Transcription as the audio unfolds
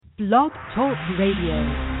Blog Talk Radio.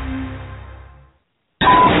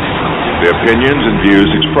 The opinions and views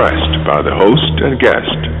expressed by the host and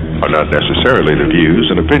guest are not necessarily the views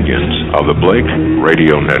and opinions of the Blake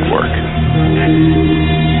Radio Network.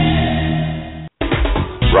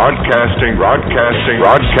 Broadcasting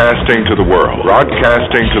to the world.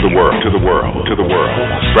 Broadcasting to the world.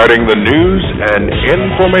 Spreading the news and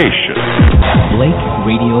information.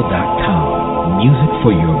 BlakeRadio.com. Music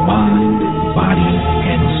for your mind, body,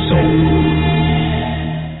 and soul.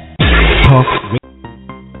 Talk Radio.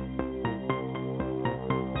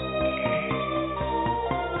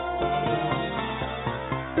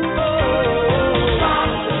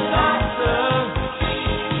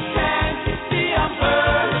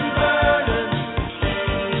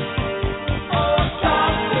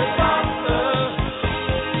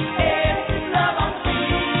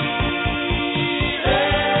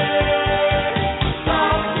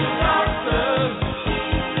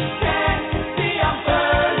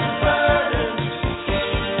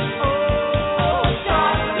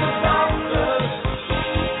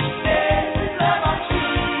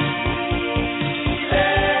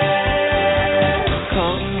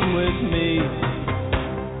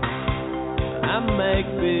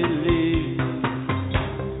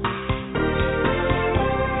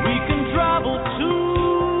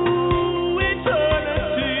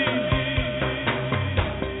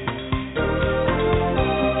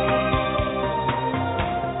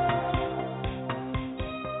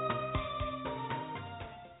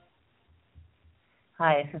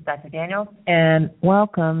 Hi, this is Dr. Daniels, and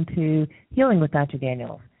welcome to Healing with Dr.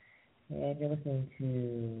 Daniels. And you're listening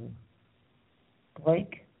to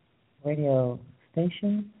Blake Radio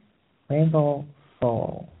Station, Rainbow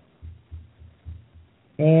Soul.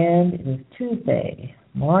 And it is Tuesday,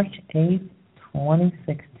 March 8th,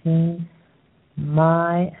 2016.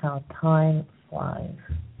 My, how time flies.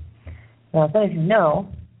 Now, as many of you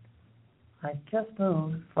know, I just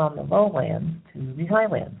moved from the lowlands to the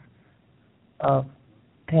highlands of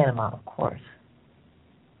Panama, of course.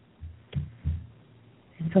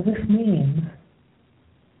 And so this means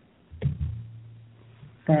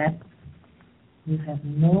that you have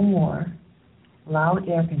no more loud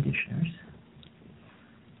air conditioners,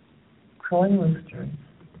 crowing roosters,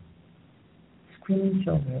 screaming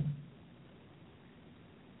children,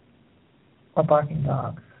 or barking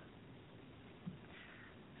dogs.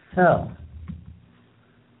 So,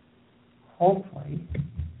 hopefully,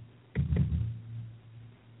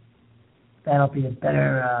 that'll be a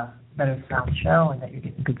better sound show, and that you're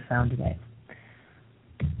getting good sound today.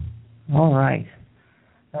 All right.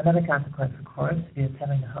 Another consequence, of course, is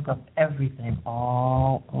having to hook up everything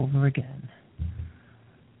all over again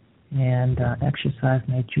and exercise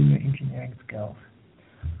my junior engineering skills.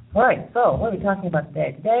 All right, so what are we talking about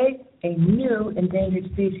today? Today, a new endangered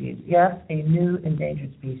species. Yes, a new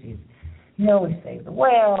endangered species. You know, we saved the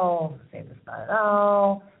whale, saved the spotted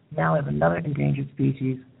owl. Now we have another endangered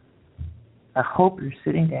species. I hope you're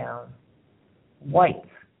sitting down. Whites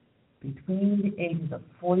between the ages of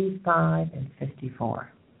 45 and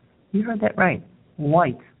 54. You heard that right.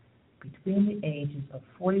 Whites between the ages of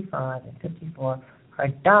 45 and 54 are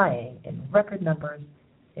dying in record numbers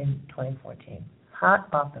in 2014. Hot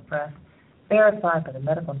off the press, verified by the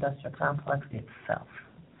medical industrial complex itself.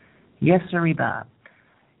 Yes, sirree, Bob.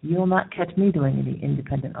 You will not catch me doing any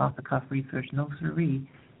independent off-the-cuff research. No, sirree.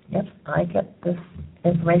 Yep, I get this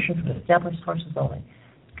information from established sources only.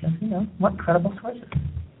 Because, you know, what credible sources?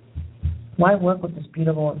 Why work with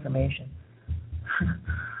disputable information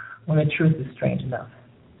when the truth is strange enough?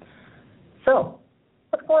 So,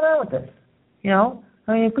 what's going on with this? You know,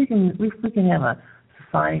 I mean, if we can have a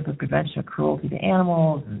society for prevention of cruelty to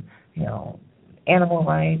animals and, you know, animal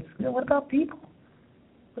rights, you know, what about people?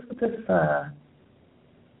 Look at this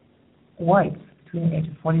whites between the age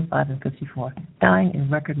of 45 and 54, dying in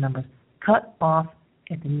record numbers, cut off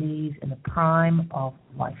at the knees in the prime of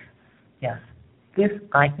life. Yes, this,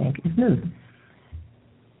 I think, is news.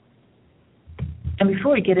 And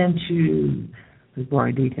before we get into the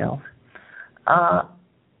gory details, I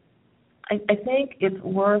think it's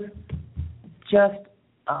worth just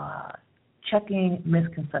checking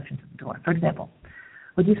misconceptions at the door. For example,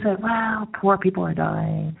 would you say, well, poor people are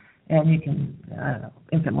dying, and you can, I don't know,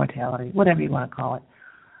 infant mortality, whatever you want to call it.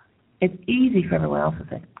 It's easy for everyone else to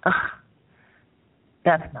say,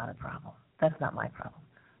 that's not a problem. That's not my problem.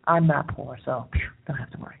 I'm not poor, so don't have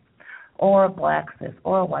to worry. Or blacks this,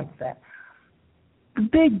 or whites that. The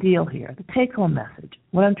big deal here, the take-home message,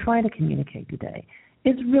 what I'm trying to communicate today,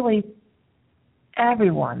 is really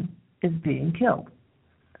everyone is being killed.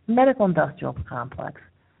 Medical industrial complex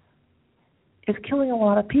is killing a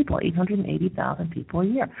lot of people, 880,000 people a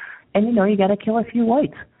year. And, you got to kill a few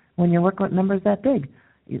whites when you're working with numbers that big.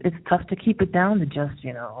 It's tough to keep it down to just,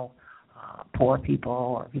 poor people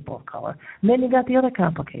or people of color. And then you got the other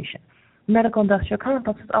complication. Medical industrial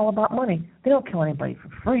complex is all about money. They don't kill anybody for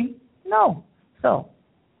free. No. So,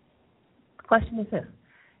 the question is this.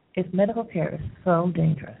 If medical care is so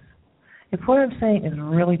dangerous, if what I'm saying is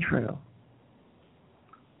really true,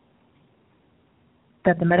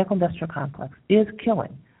 that the medical industrial complex is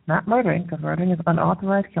killing, not murdering, because murdering is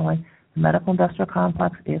unauthorized killing, the medical industrial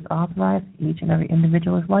complex is authorized, each and every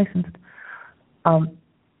individual is licensed,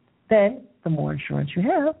 then the more insurance you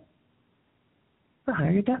have, the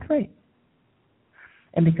higher your death rate.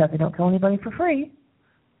 And because they don't kill anybody for free,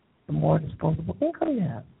 the more disposable income you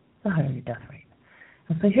have, the higher your death rate.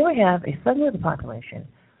 And so here we have a segment of the population,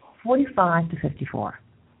 45 to 54.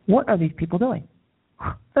 What are these people doing?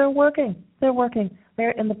 They're working.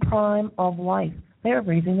 They're in the prime of life. They're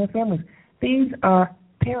raising their families. These are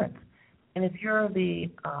parents. And if you're the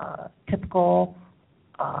typical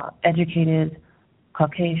educated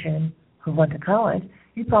Caucasian who went to college,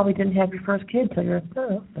 you probably didn't have your first kid till you're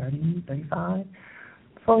 30, 35.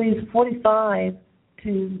 So these 45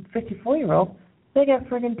 to 54-year-olds, they got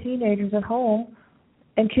friggin' teenagers at home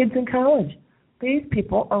and kids in college. These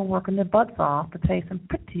people are working their butts off to pay some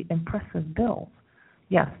pretty impressive bills.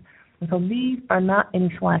 Yes. And so these are not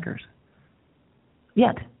any slackers.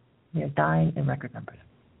 Yet, they're dying in record numbers.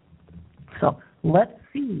 So let's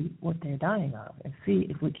see what they're dying of and see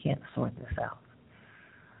if we can't sort this out.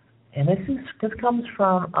 And this comes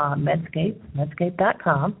from Medscape,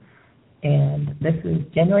 medscape.com, and this is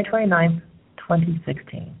January 29th,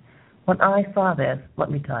 2016. When I saw this, let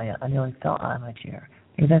me tell you, I nearly fell out of my chair.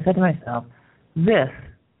 Because I said to myself, this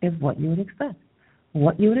is what you would expect.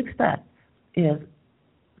 What you would expect is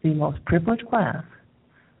the most privileged class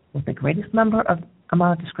with the greatest amount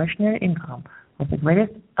of discretionary income, with the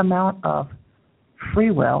greatest amount of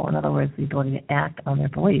free will, in other words, the ability to act on their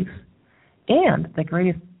beliefs, and the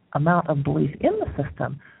greatest amount of belief in the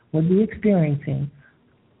system would be experiencing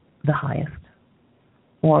the highest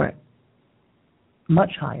or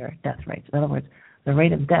much higher death rates. In other words, the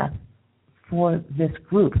rate of death for this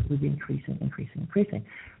group would be increasing.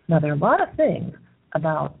 Now, there are a lot of things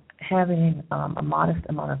about having a modest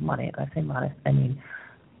amount of money. When I say modest, I mean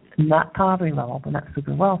not poverty level, but not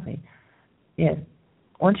super wealthy.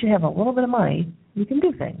 Once you have a little bit of money, you can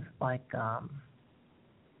do things like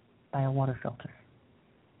buy a water filter,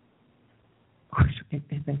 which has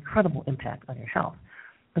an incredible impact on your health.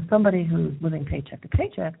 But somebody who's living paycheck to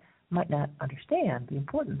paycheck might not understand the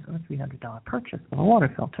importance of a $300 purchase of a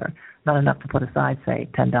water filter, not enough to put aside, say,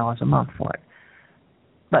 $10 a month for it.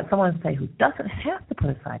 But someone, say, who doesn't have to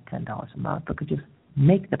put aside $10 a month but could just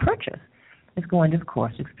make the purchase is going to, of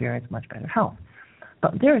course, experience much better health.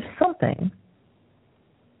 But there is something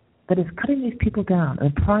that is cutting these people down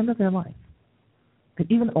in the prime of their life that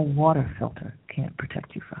even a water filter can't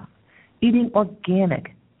protect you from. Eating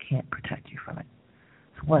organic can't protect you from it.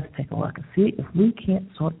 So let's take a look and see if we can't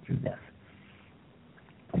sort through this.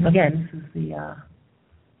 And again, this is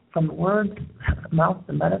from the word mouth,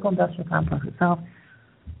 the medical industrial complex itself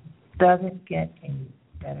doesn't get any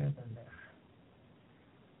better than this.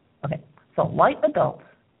 Okay, so white adults,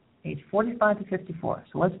 age 45 to 54.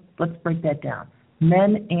 So let's break that down.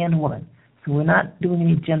 Men and women. So we're not doing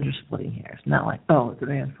any gender splitting here. It's not like, oh, it's a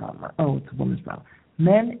man's problem, or oh, it's a woman's problem.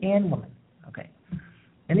 Men and women, okay,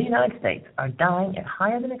 in the United States are dying at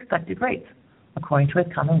higher than expected rates, according to a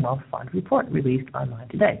Commonwealth Fund report released online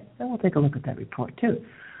today. And we'll take a look at that report, too.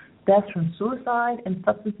 Deaths from suicide and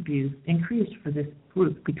substance abuse increased for this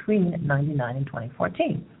group between 1999 and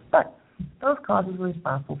 2014. But those causes were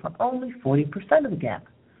responsible for only 40% of the gap.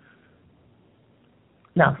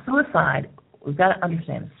 Now, suicide, we've got to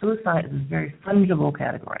understand, suicide is a very fungible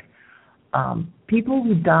category. People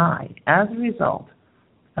who die as a result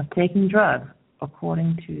of taking drugs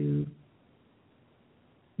according to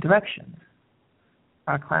directions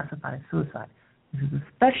are classified as suicide. This is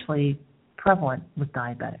especially prevalent with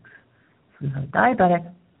diabetics. So we have a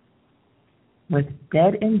diabetic with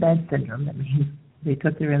dead-in-bed syndrome. That means they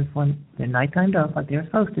took their insulin, their nighttime dose like they were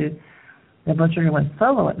supposed to. Their blood sugar went so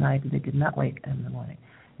low at night that they did not wake in the morning.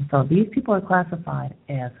 And so these people are classified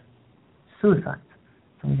as suicides.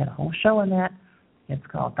 So we had a whole show on that. It's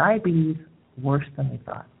called Diabetes, Worse Than We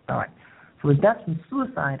Thought. All right. So the deaths from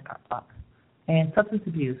suicide are up, and substance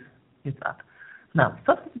abuse is up. Now,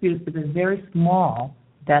 substance abuse is a very small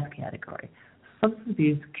death category. Substance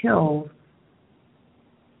abuse kills,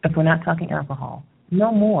 if we're not talking alcohol,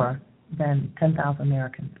 no more than 10,000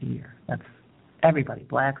 Americans a year. That's everybody,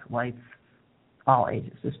 blacks, whites, all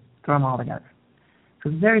ages. Just throw them all together. So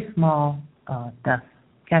it's a very small death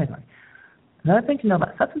category. Another thing to know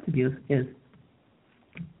about substance abuse is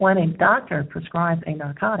when a doctor prescribes a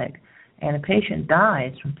narcotic and a patient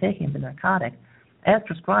dies from taking the narcotic as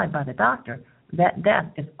prescribed by the doctor, that death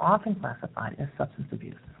is often classified as substance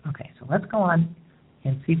abuse. Okay, so let's go on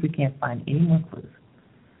and see if we can't find any more clues.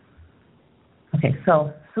 Okay,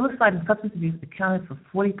 so suicide and substance abuse accounted for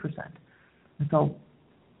 40%. And so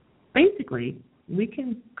basically, we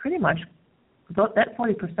can pretty much, that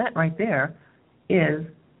 40% right there is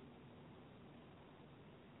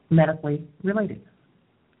medically related.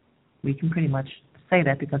 We can pretty much say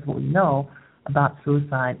that because of what we know about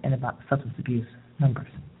suicide and about substance abuse numbers.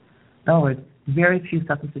 In other words, very few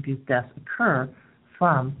substance abuse deaths occur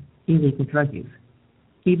from illegal drug use,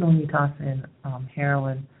 even when you toss in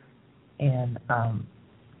heroin and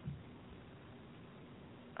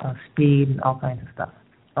speed and all kinds of stuff.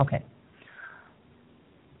 Okay.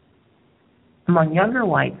 Among younger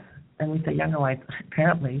whites, and we say younger whites,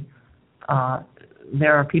 apparently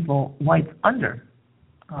there are people, whites under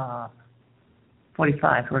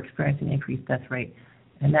 45, who are experiencing an increased death rate,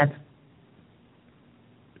 and that's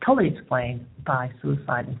totally explained by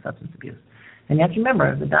suicide and substance abuse. And you have to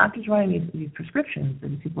remember, the doctors writing these prescriptions that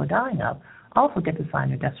these people are dying of also get to sign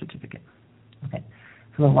their death certificate. Okay,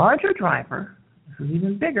 so the larger driver, this is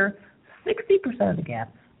even bigger, 60% of the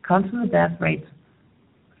gap comes from the death rates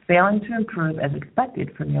failing to improve as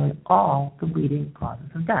expected for nearly all the leading causes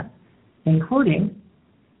of death, including,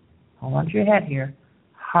 hold on to your head here,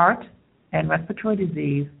 heart and respiratory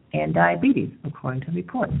disease and diabetes, according to the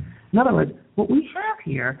report. In other words, what we have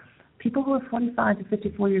here, people who are 45 to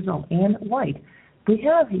 54 years old and white, we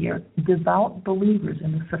have here devout believers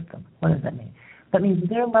in the system. What does that mean? That means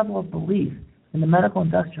their level of belief in the medical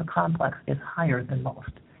industrial complex is higher than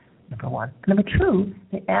most, number one. Number two,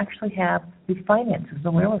 they actually have the finances,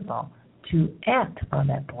 the wherewithal to act on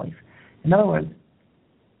that belief. In other words,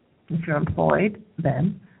 if you're employed,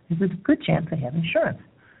 then there's a good chance they have insurance.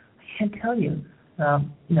 I can't tell you,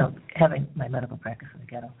 having my medical practice in the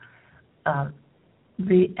ghetto,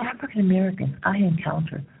 the African Americans I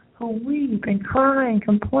encounter who weep and cry and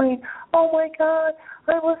complain, oh my God,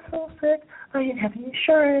 I was so sick, I didn't have any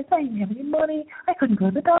insurance, I didn't have any money, I couldn't go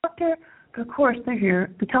to the doctor. But of course they're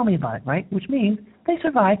here to tell me about it, right? Which means they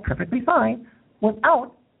survived perfectly fine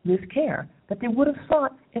without this care that they would have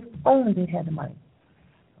sought if only they had the money.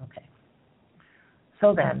 Okay.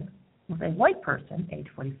 So then, with a white person, age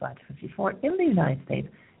 45 to 54, in the United States,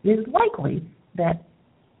 it is likely that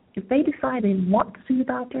if they decide they want to see the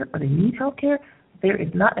doctor or they need health care, there is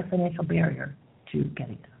not a financial barrier to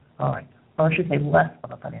getting it. All right. Or I should say less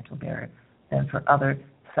of a financial barrier than for other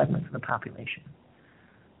segments of the population.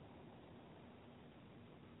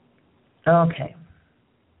 Okay.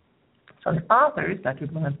 So the authors, Dr.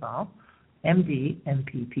 Blumenthal, MD,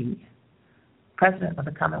 MPP, president of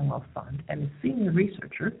the Commonwealth Fund, and the senior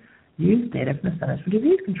researcher, used data from the Centers for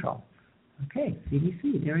Disease Control. Okay,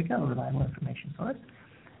 CDC, there we go, reliable information source.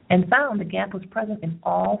 And found the gap was present in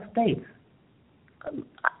all states.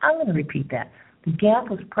 I'm going to repeat that. The gap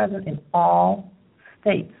was present in all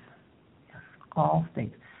states. Yes, all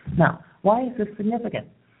states. Now, why is this significant?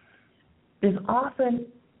 There's often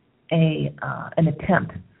an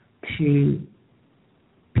attempt to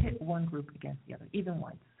pit one group against the other, even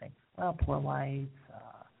whites. Say, well, poor whites,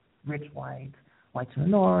 rich whites, whites in the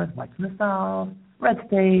north, whites in the south, red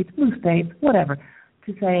states, blue states, whatever,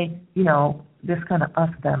 to say, this kind of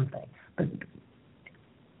us-them thing. But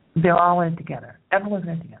they're all in it together. Everyone's in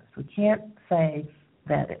it together. So we can't say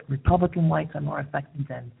that Republican whites are more effective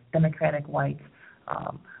than Democratic whites.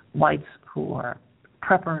 Whites who are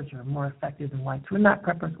preppers are more effective than whites who are not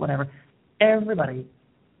preppers, whatever. Everybody,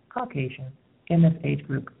 Caucasian, in this age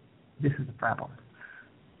group, this is the problem.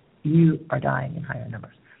 You are dying in higher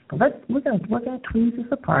numbers. But we're going to tweeze this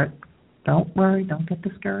apart. Don't worry. Don't get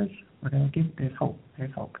discouraged. We're going to give. There's hope.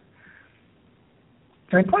 There's hope.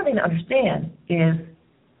 The important thing to understand is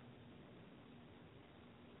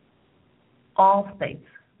all states.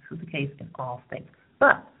 This is the case in all states.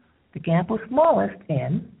 But the gap was smallest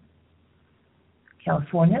in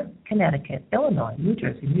California, Connecticut, Illinois, New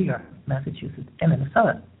Jersey, New York, Massachusetts, and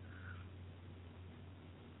Minnesota.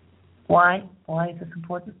 Why? Why is this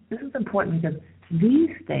important? This is important because these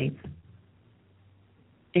states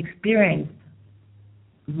experienced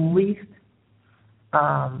the least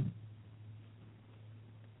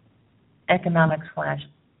economic /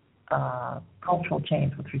 cultural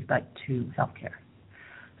change with respect to health care.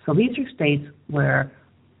 So these are states where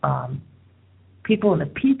people in the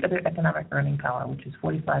peak of their economic earning power, which is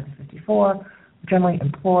 45 to 54, generally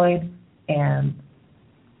employed and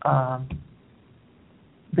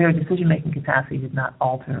their decision-making capacity did not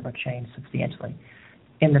alter or change substantially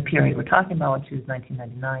in the period we're talking about, which is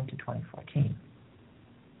 1999 to 2014.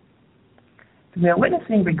 So we are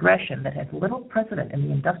witnessing regression that has little precedent in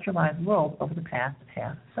the industrialized world over the past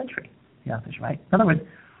half century, the authors write. In other words,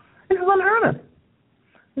 this is unheard of.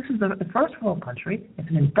 This is the first world country, it's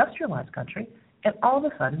an industrialized country, and all of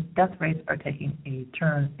a sudden, death rates are taking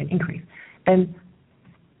an increase. And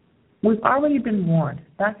we've already been warned.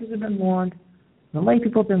 Doctors have been warned. The lay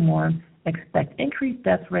people have been warned. Expect increased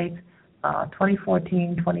death rates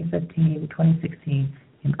 2014, 2015, 2016,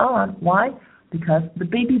 and on. Why? Because the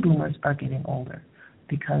baby boomers are getting older,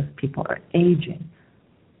 because people are aging.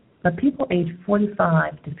 But people aged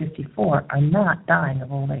 45 to 54 are not dying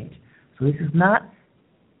of old age. So this is not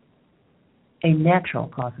a natural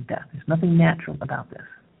cause of death. There's nothing natural about this.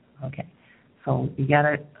 Okay, so you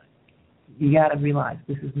gotta realize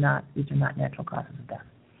these are not natural causes of death.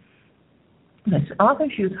 The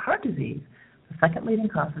authors use heart disease, the second leading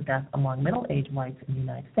cause of death among middle-aged whites in the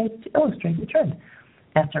United States, to illustrate the trend.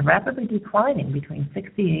 After rapidly declining between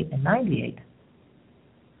 68 and 98,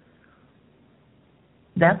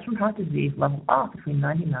 deaths from heart disease leveled off between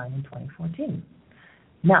 99 and 2014.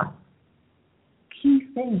 Now, key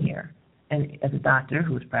thing here, and as a doctor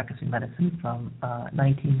who was practicing medicine from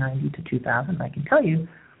 1990 to 2000, I can tell you,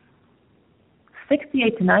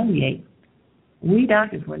 68 to 98, we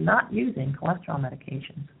doctors were not using cholesterol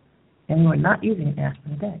medications, and we were not using an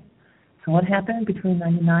aspirin a day. So what happened between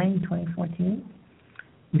 99 and 2014?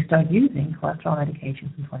 We started using cholesterol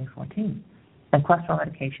medications in 2014, and cholesterol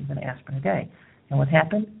medications and aspirin a day. And what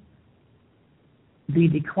happened? The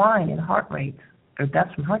decline in heart rates, or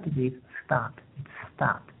deaths from heart disease, stopped. It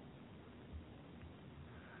stopped.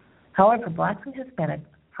 However, blacks and Hispanics,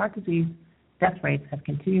 heart disease death rates have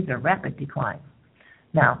continued their rapid decline.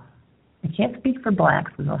 Now, I can't speak for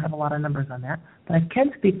blacks, we don't have a lot of numbers on that, but I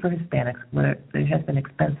can speak for Hispanics, where there has been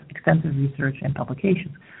extensive research and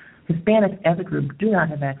publications. Hispanics, as a group, do not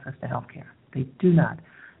have access to health care. They do not.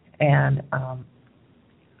 And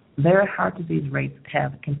their heart disease rates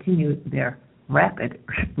have continued their rapid,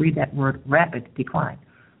 read that word, rapid decline.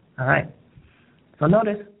 All right. So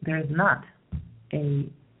notice there is not a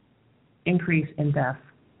increase in deaths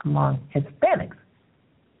among Hispanics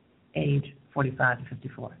age 45 to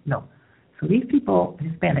 54. No. So these people,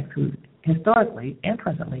 Hispanics, who historically and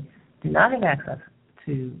presently do not have access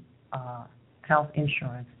to health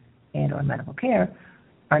insurance and or medical care,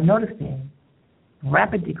 are noticing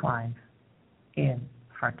rapid declines in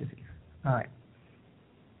heart disease. All right.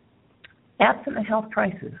 Absent a health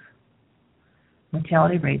crisis,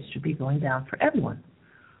 mortality rates should be going down for everyone.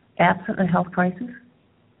 Absent a health crisis?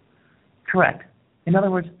 Correct. In other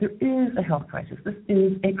words, there is a health crisis. This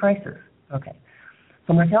is a crisis. Okay.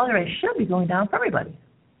 So mortality rates should be going down for everybody.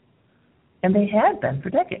 And they have been for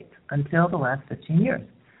decades, until the last 15 years.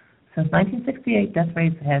 Since 1968, death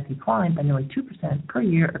rates have declined by nearly 2% per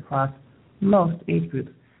year across most age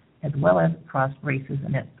groups, as well as across races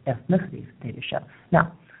and ethnicities, data show.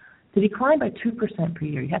 Now, to decline by 2% per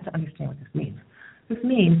year, you have to understand what this means. This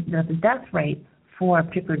means that the death rate for a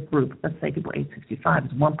particular group, let's say people age 65,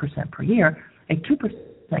 is 1% per year. A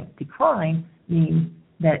 2% decline means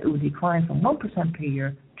that it would decline from 1% per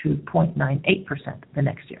year to 0.98% the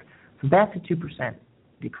next year. So that's a 2%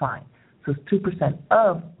 decline. So it's 2%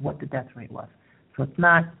 of what the death rate was. So it's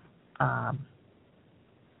not how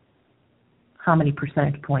many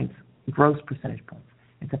percentage points, gross percentage points.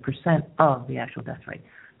 It's a percent of the actual death rate.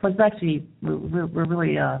 So it's actually,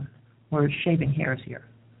 we're shaving hairs here.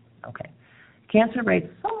 Okay. Cancer rates,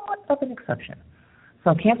 somewhat of an exception.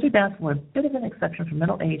 So cancer deaths were a bit of an exception for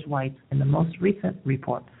middle-aged whites in the most recent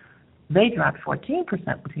report. They dropped 14%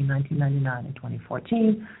 between 1999 and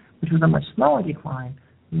 2014, which was a much smaller decline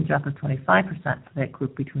than the drop of 25% for that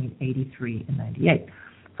group between 83 and 98.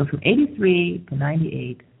 So from 83 to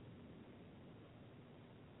 98,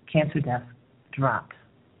 cancer deaths dropped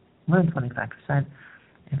more than 25%,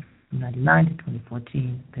 and from 99 to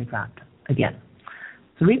 2014, they dropped again.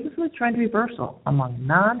 The reasons for the trend reversal among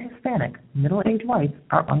non-Hispanic middle-aged whites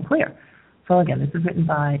are unclear. So again, this is written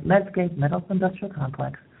by Medscape Medical Industrial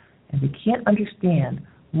Complex, and we can't understand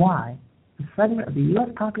why the segment of the U.S.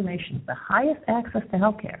 population with the highest access to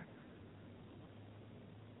health care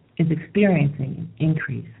is experiencing an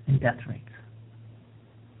increase in death rates.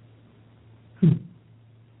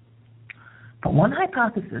 But one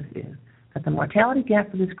hypothesis is that the mortality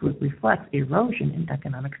gap for this group reflects erosion in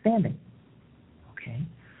economic standing. Okay,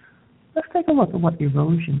 let's take a look at what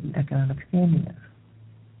erosion in economic standing is.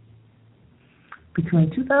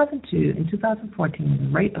 Between 2002 and 2014,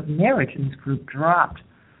 the rate of marriage in this group dropped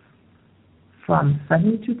from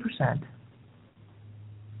 72%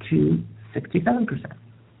 to 67%.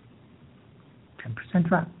 10%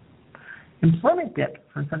 drop. Employment dipped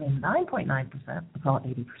from 79.9%, we call it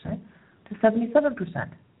 80%, to 77%.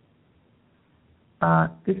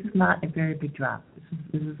 This is not a very big drop.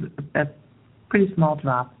 This is a pretty small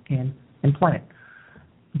drop in employment.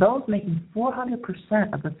 Those making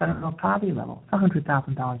 400% of the federal poverty level,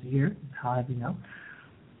 $100,000 a year, however you know,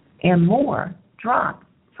 and more, dropped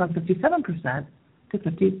from 57% to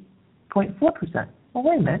 50.4%. Well,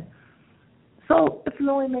 wait a minute. So if you're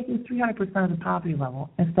only making 300% of the poverty level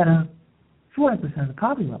instead of 400% of the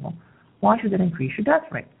poverty level, why should that increase your death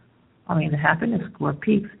rate? I mean, the happiness score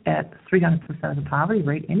peaks at 300% of the poverty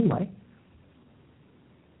rate anyway.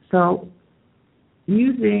 So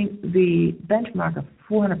using the benchmark of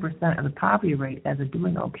 400% of the poverty rate as a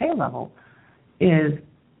doing okay level is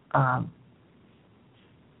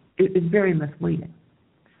very misleading.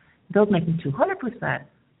 Those making 200%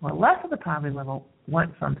 or less of the poverty level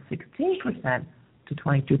went from 16% to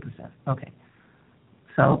 22%. Okay.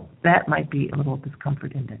 So that might be a little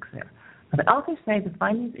discomfort index there. But the authors say the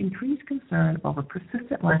findings increase concern over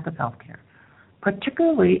persistent lack of health care,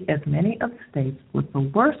 particularly as many of the states with the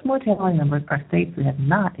worst mortality numbers are states that have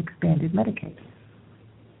not expanded Medicaid.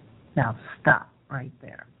 Now, stop right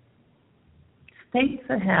there. States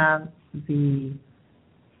that have the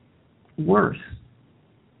worst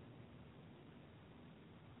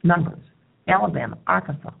numbers: Alabama,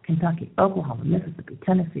 Arkansas, Kentucky, Oklahoma, Mississippi,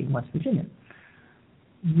 Tennessee, and West Virginia.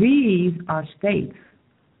 These are states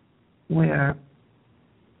where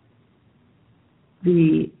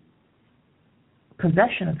the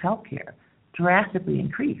possession of health care drastically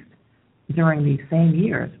increased during these same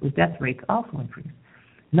years, with death rates also increased.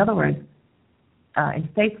 In other words, in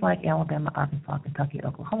states like Alabama, Arkansas, Kentucky,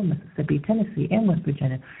 Oklahoma, Mississippi, Tennessee, and West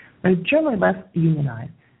Virginia, they're generally less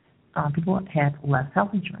unionized. People had less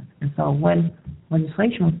health insurance. And so when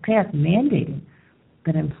legislation was passed mandating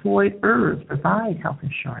that employers provide health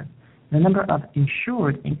insurance, the number of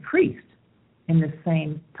insured increased in the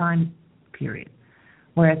same time period.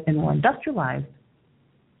 Whereas in more industrialized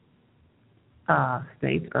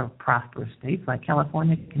states or prosperous states like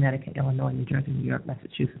California, Connecticut, Illinois, New Jersey, New York,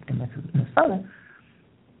 Massachusetts, and Minnesota,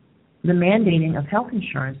 the mandating of health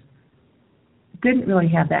insurance didn't really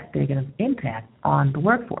have that big an impact on the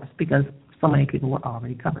workforce because so many people were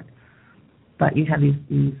already covered. But you have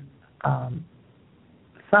these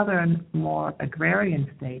southern, more agrarian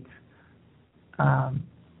states, and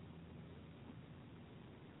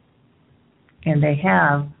they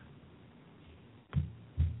have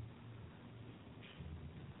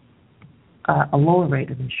a lower rate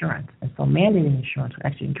of insurance. And so mandating insurance will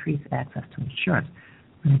actually increase access to insurance.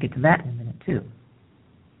 We're going to get to that in a minute, too.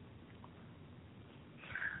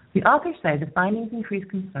 The authors say the findings increase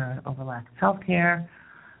concern over lack of health care.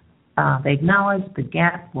 They acknowledge the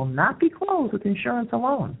gap will not be closed with insurance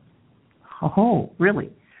alone. Oh,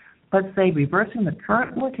 really? But say reversing the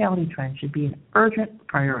current mortality trend should be an urgent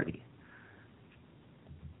priority.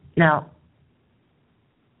 Now,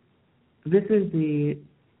 this is the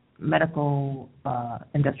medical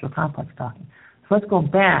industrial complex talking. So let's go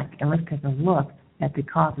back and let's take a look at the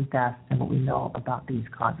cause of death and what we know about these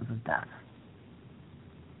causes of death.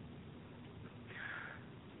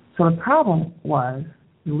 So the problem was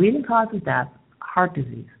the leading cause of death, heart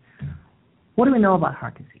disease. What do we know about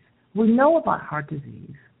heart disease? What we know about heart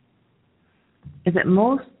disease is that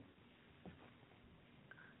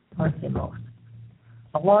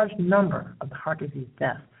a large number of the heart disease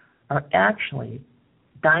deaths are actually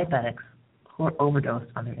diabetics who are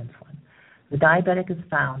overdosed on their insulin. The diabetic is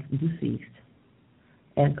found deceased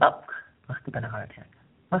and must have been a heart attack.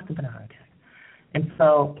 And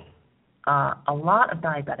so a lot of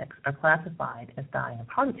diabetics are classified as dying of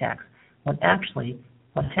heart attacks when actually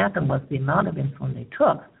what happened was the amount of insulin they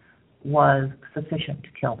took was sufficient to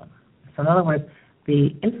kill them. So in other words,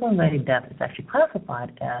 the insulin-related death is actually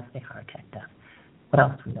classified as a heart attack death. What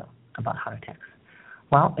else do we know about heart attacks?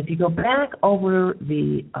 Well, if you go back over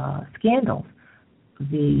the scandals,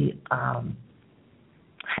 the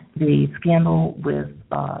scandal with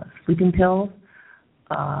sleeping pills,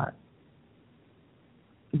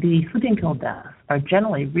 the sleeping pill deaths are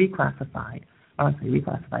generally misclassified, if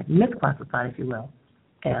you will,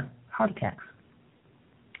 as heart attacks.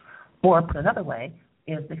 Or put another way,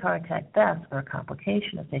 is the heart attack deaths are a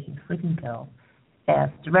complication of taking sleeping pills as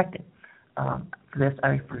directed. For this, I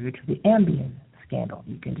refer you to the Ambien scandal.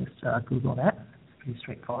 You can just Google that. It's pretty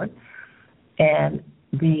straightforward. And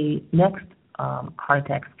the next heart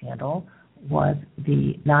attack scandal was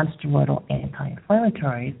the nonsteroidal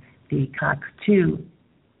anti-inflammatories, the COX-2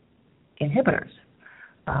 inhibitors,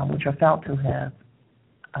 which are felt to have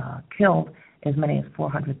killed as many as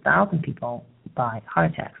 400,000 people by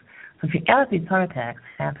heart attacks. So if you add these heart attacks,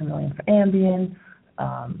 500,000 for Ambien,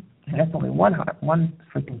 and that's only one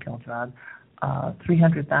sleeping pill drug,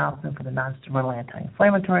 300,000 for the non-steroidal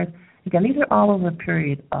anti-inflammatories. Again, these are all over a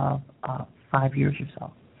period of 5 years or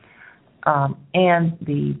so. And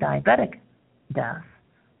the diabetic deaths,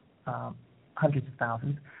 hundreds of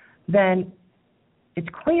thousands, then it's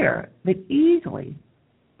clear that easily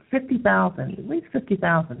 50,000, at least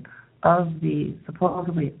 50,000 of the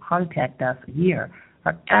supposedly heart attack deaths a year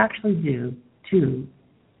are actually due to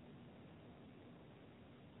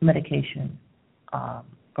medication or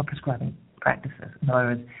prescribing practices. In other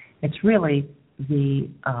words, it's really the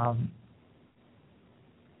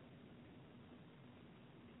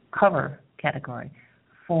cover category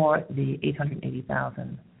for the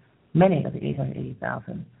 880,000, many of the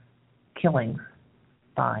 880,000 killings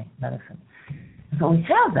by medicine. And so what we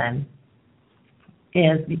have then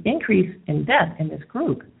is the increase in death in this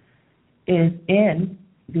group is in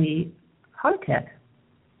the heart attack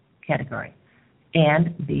category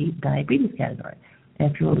and the diabetes category.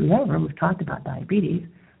 And if you remember, we've talked about diabetes.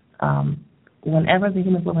 Whenever the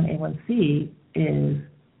hemoglobin A1C is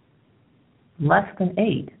less than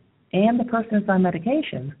 8 and the person is on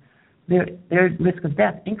medications, their risk of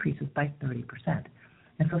death increases by 30%.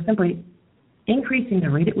 And so simply increasing the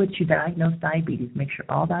rate at which you diagnose diabetes, make sure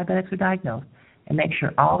all diabetics are diagnosed, and make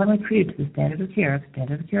sure all of them are treated to the standard of care.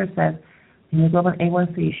 Standard of care says hemoglobin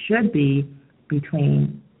A1C should be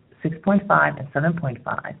between 6.5 and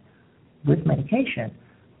 7.5 with medication,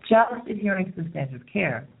 just adhering to the standard of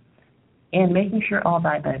care and making sure all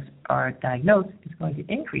diabetics are diagnosed is going to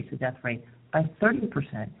increase the death rate by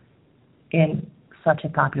 30% in such a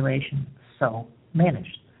population so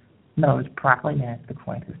managed. In other words, properly managed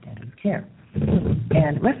according to the standard of care.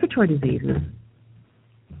 And respiratory diseases,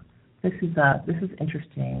 this is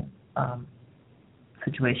interesting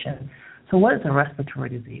situation. So what is a respiratory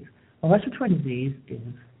disease? Well, respiratory disease is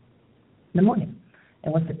pneumonia.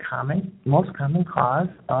 And what's the most common cause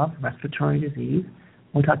of respiratory disease?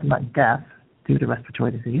 We're talking about death due to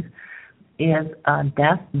respiratory disease, is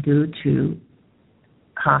death due to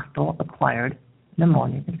hospital-acquired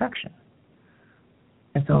pneumonia infection.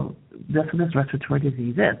 And so that's what this respiratory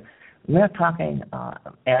disease is. We're not talking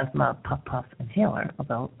asthma, puff, inhaler,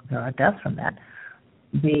 although there are deaths from that.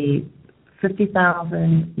 The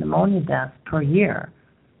 50,000 pneumonia deaths per year,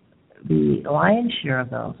 the lion's share of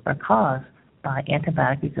those are caused by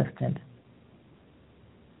antibiotic-resistant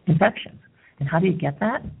infections. And how do you get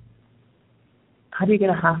that? How do you get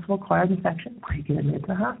a hospital-acquired infection? Well, you get admitted to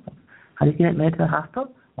the hospital. How do you get admitted to the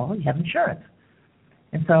hospital? Well, you have insurance.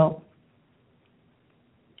 And so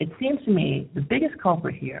it seems to me the biggest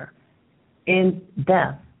culprit here in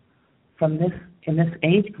death from in this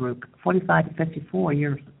age group, 45 to 54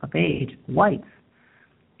 years of age, whites,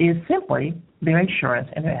 is simply their insurance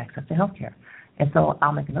and their access to health care. And so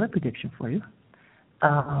I'll make another prediction for you.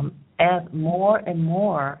 As more and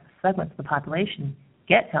more segments of the population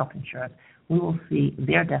get health insurance, we will see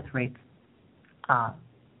their death rates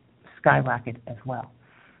skyrocket as well.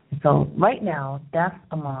 And so right now, death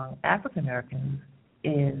among African Americans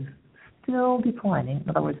is still declining. In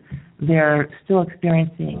other words, they're still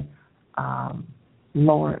experiencing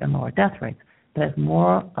lower and lower death rates. But as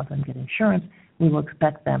more of them get insurance, we will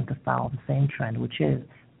expect them to follow the same trend, which is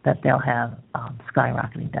that they'll have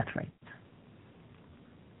skyrocketing death rates.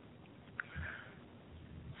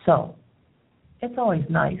 So it's always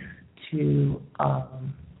nice to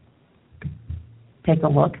take a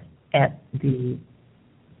look at the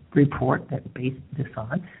report that based this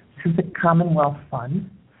on. This is the Commonwealth Fund,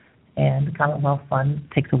 and the Commonwealth Fund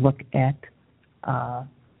takes a look at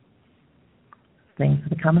things for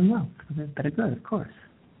the Commonwealth, because there's better good, of course.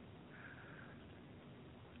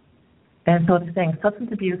 And so it's saying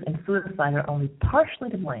substance abuse and suicide are only partially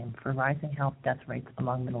to blame for rising health death rates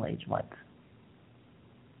among middle-aged whites.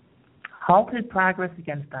 Halted progress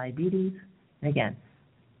against diabetes. And again,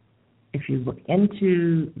 if you look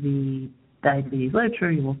into the diabetes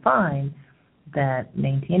literature, you will find that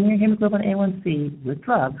maintaining your hemoglobin A1C with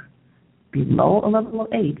drugs below a level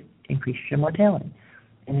of 8 increases your mortality.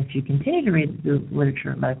 And if you continue to read the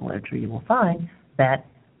literature, medical literature, you will find that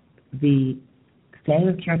the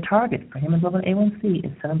standard of care target for hemoglobin A1C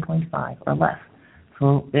is 7.5 or less.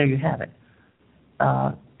 So there you have it.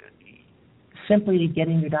 Simply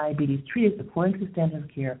getting your diabetes treated according to the standard of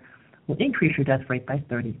care will increase your death rate by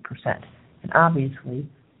 30%. And obviously,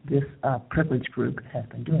 this privileged group has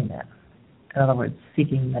been doing that. In other words,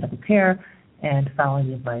 seeking medical care and following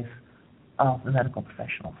the advice of the medical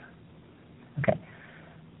professionals. Okay.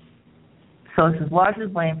 So this is largely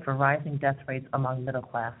blamed for rising death rates among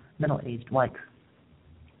middle-aged whites.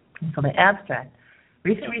 And so the abstract,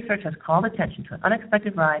 recent research has called attention to an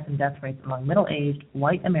unexpected rise in death rates among middle-aged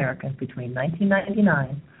white Americans between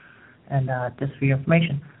 1999 and, just for your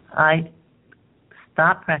information, I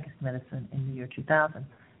stopped practicing medicine in the year 2000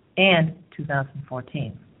 and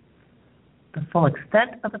 2014. The full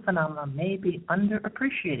extent of the phenomenon may be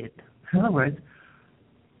underappreciated. In other words,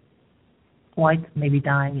 whites may be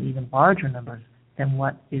dying in even larger numbers than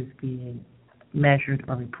what is being measured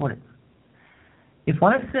or reported. If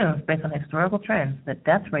one assumes, based on historical trends, that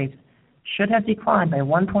death rates should have declined by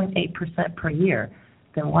 1.8% per year,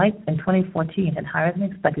 then whites in 2014 had higher than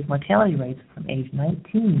expected mortality rates from age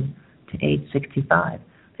 19 to age 65.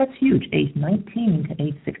 That's huge, age 19 to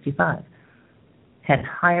age 65 had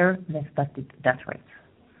higher than expected death rates.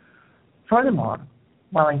 Furthermore,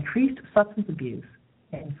 while increased substance abuse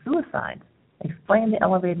and suicide explain the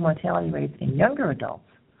elevated mortality rates in younger adults,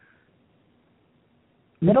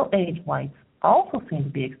 middle-aged whites also seem to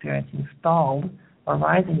be experiencing stalled or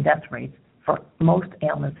rising death rates for most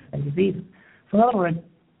ailments and diseases. So in other words,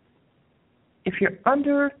 if you're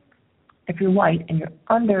white and you're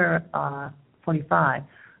under 45,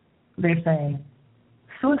 they're saying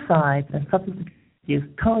suicides and substance abuse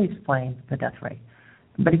totally explain the death rate.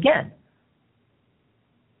 But again,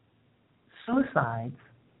 suicides,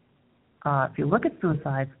 if you look at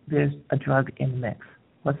suicides, there's a drug in the mix.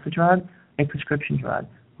 What's the drug? A prescription drug.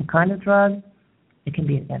 What kind of drug? It can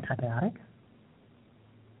be an antibiotic,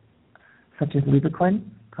 such as Levaquin,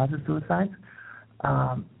 causes suicides.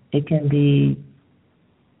 It can be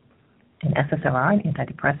an SSRI, an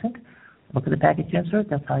antidepressant. Look at the package insert,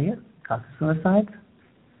 they'll tell you, causes suicides.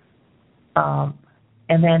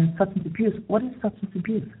 And then substance abuse. What is substance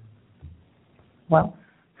abuse? Well,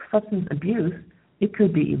 substance abuse, it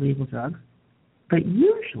could be illegal drugs, but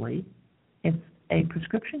usually it's a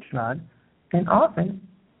prescription drug, and often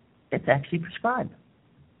it's actually prescribed.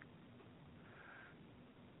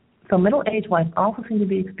 So middle-aged whites also seem to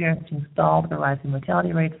be experiencing stalled or rising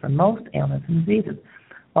mortality rates for most ailments and diseases.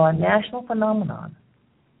 While a national phenomenon,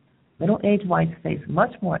 middle-aged whites face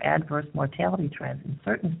much more adverse mortality trends in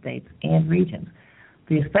certain states and regions.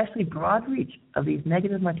 The especially broad reach of these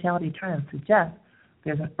negative mortality trends suggests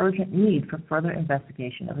there's an urgent need for further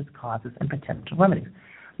investigation of its causes and potential remedies.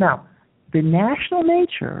 Now, the national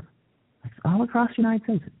nature, like all across the United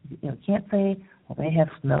States, you can't say, well, they have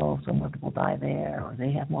snow, so more people die there, or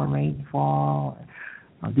they have more rainfall,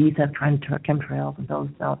 or these have chemtrails and those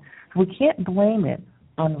don't. So we can't blame it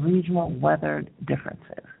on regional weather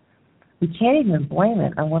differences. We can't even blame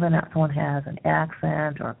it on whether or not someone has an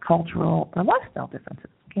accent or cultural or lifestyle differences.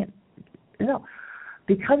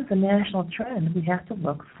 Because it's a national trend, we have to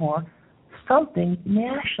look for something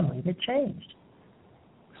nationally that changed.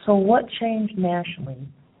 So what changed nationally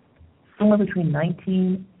somewhere between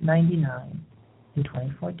 1999 and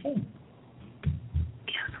 2014?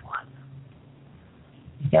 Guess what?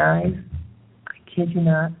 You guys, I kid you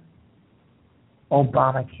not,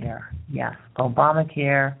 Obamacare. Yes,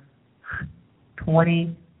 Obamacare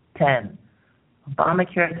 2010.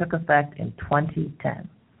 Obamacare took effect in 2010.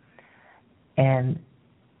 And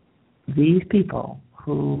these people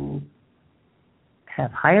who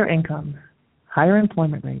have higher incomes, higher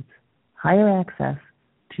employment rates, higher access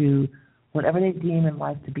to whatever they deem in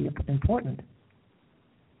life to be important,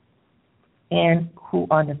 and who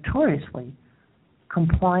are notoriously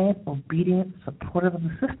compliant, obedient, supportive of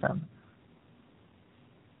the system,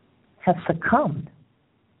 have succumbed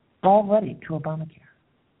already to Obamacare.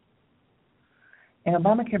 And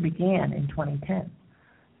Obamacare began in 2010.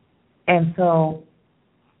 And so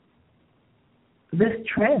this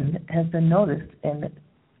trend has been noticed in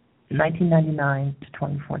 1999 to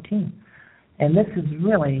 2014. And this is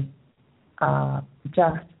really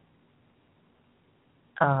just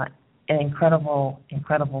an incredible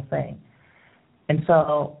thing. And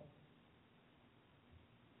so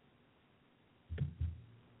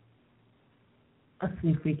let's see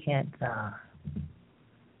if we can't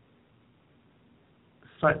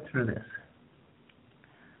sort through this.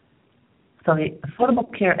 So the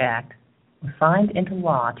Affordable Care Act was signed into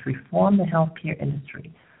law to reform the healthcare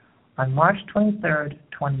industry on March 23rd,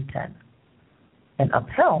 2010, and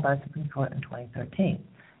upheld by the Supreme Court in 2013.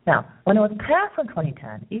 Now, when it was passed in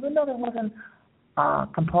 2010, even though there wasn't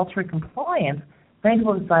compulsory compliance, many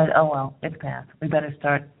people decided, oh, well, it's passed. We better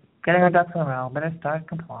start getting our ducks in a row, better start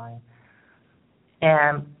complying.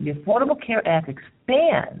 And the Affordable Care Act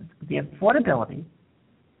expands the affordability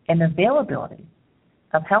and availability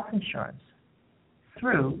of health insurance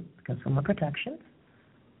through consumer protections,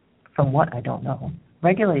 from what I don't know,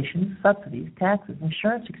 regulations, subsidies, taxes,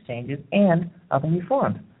 insurance exchanges, and other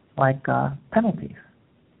reforms like penalties.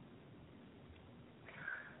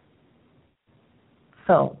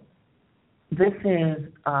 So this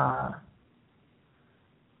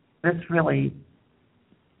really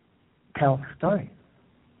tells the story.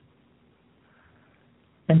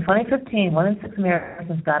 In 2015, 1 in 6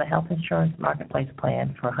 Americans got a health insurance marketplace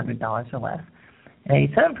plan for $100 or less, and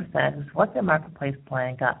 87% who selected their marketplace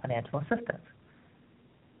plan got financial assistance.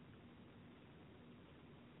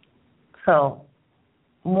 So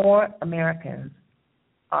more Americans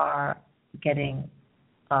are getting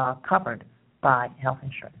covered by health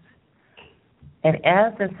insurance. And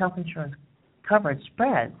as this health insurance coverage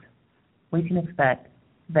spreads, we can expect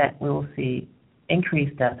that we will see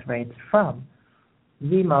increased death rates from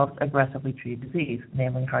the most aggressively treated disease,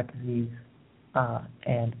 namely heart disease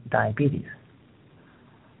and diabetes,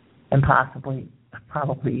 and probably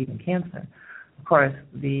even cancer. Of course,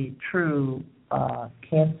 the true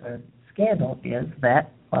cancer scandal is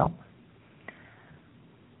that, well,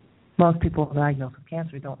 most people diagnosed with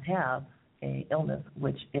cancer don't have an illness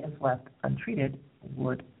which, if left untreated,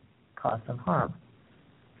 would cause them harm.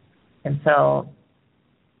 And so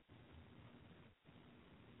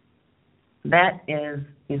that is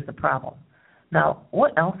the problem. Now,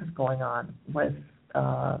 what else is going on with,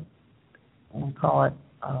 we'll call it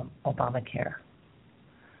Obamacare?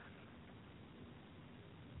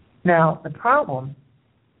 Now, the problem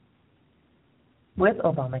with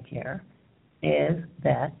Obamacare is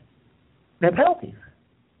that there are penalties.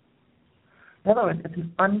 In other words, it's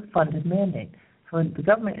an unfunded mandate. So the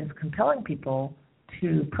government is compelling people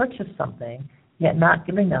to purchase something, yet not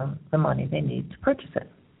giving them the money they need to purchase it.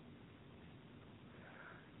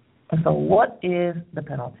 And so what is the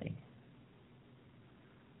penalty?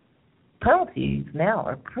 Penalties now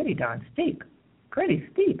are pretty darn steep, pretty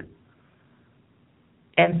steep.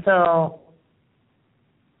 And so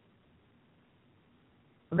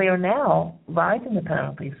they are now rising the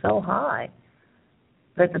penalty so high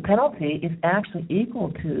that the penalty is actually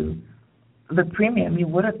equal to the premium you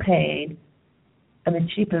would have paid in the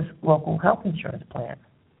cheapest local health insurance plan.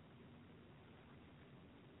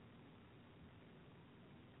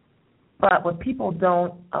 But what people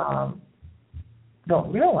don't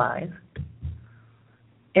realize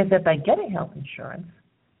is that by getting health insurance,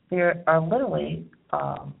 they are literally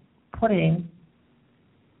putting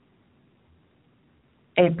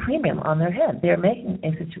a premium on their head. They're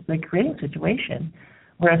creating a situation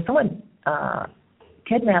where if someone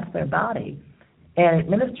kidnaps their body and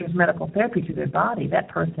administers medical therapy to their body, that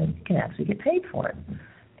person can actually get paid for it.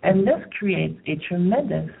 And this creates a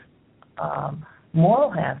tremendous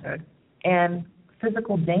moral hazard and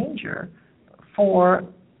physical danger for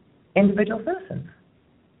individual citizens.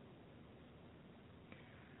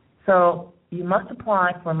 So you must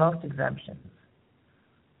apply for most exemptions,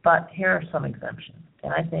 but here are some exemptions,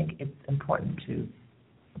 and I think it's important to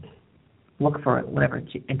look for whatever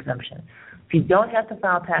exemption. If you don't have to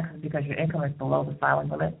file taxes because your income is below the filing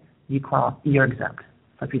limit, you're exempt.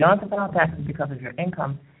 So if you don't have to file taxes because of your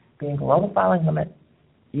income being below the filing limit,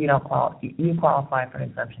 you qualify for an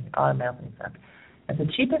exemption. You're automatically exempt. If the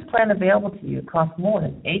cheapest plan available to you costs more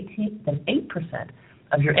than 8%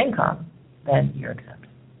 of your income, then you're exempt.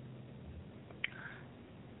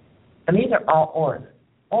 And these are all ORs.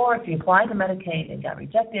 Or if you applied to Medicaid and got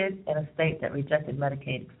rejected in a state that rejected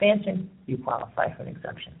Medicaid expansion, you qualify for an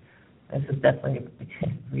exemption. This is definitely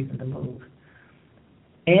a reason to move.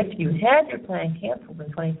 If you had your plan canceled in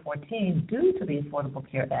 2014 due to the Affordable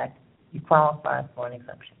Care Act, you qualify for an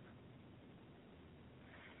exemption.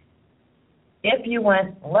 If you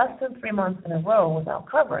went less than 3 months in a row without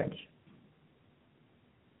coverage,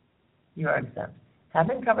 you are exempt.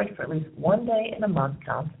 Having coverage for at least 1 day in a month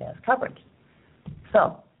counts as coverage.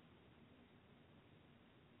 So,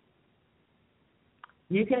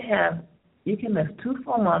 you can miss 2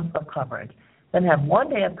 full months of coverage, then have 1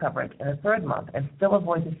 day of coverage in a third month and still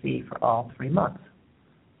avoid the fee for all 3 months.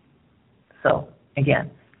 So,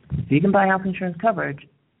 again, if you can buy health insurance coverage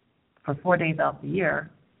for 4 days out the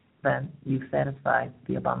year, then you've satisfied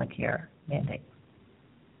the Obamacare mandate.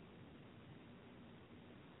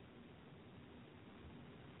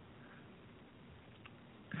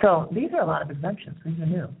 So these are a lot of exemptions. These are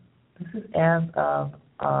new. This is as of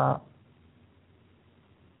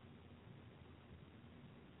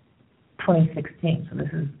 2016. So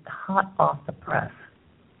this is hot off the press.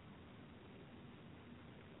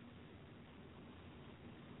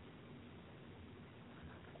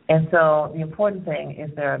 And so the important thing is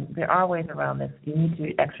there are ways around this. You need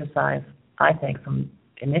to exercise, I think, some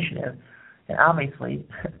initiative. And obviously,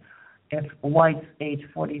 if whites age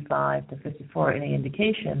 45 to 54 are any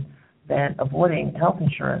indication, then avoiding health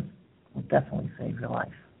insurance will definitely save your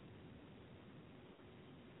life.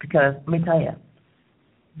 Because, let me tell you,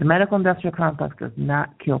 the medical industrial complex does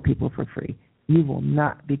not kill people for free. You will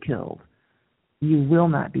not be killed. You will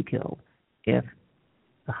not be killed if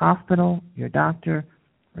the hospital, your doctor,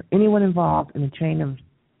 or anyone involved in the chain of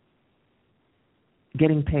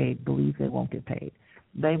getting paid believes they won't get paid.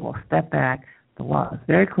 They will step back. The law is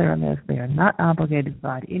very clear on this. They are not obligated to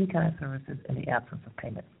provide any kind of services in the absence of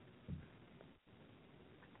payment.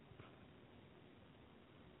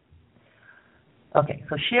 Okay,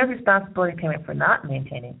 so shared responsibility payment for not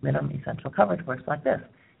maintaining minimum essential coverage works like this.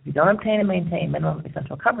 If you don't obtain and maintain minimum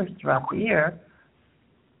essential coverage throughout the year,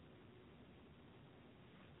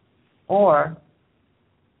 or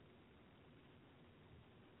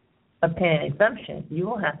obtain an exemption, you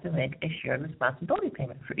will have to make a shared responsibility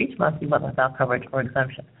payment for each month you went without coverage or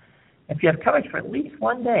exemption. If you have coverage for at least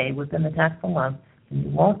one day within the taxable month, then you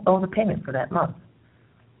won't owe the payment for that month.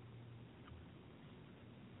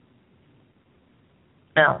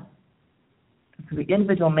 Now, the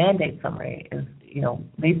individual mandate summary is,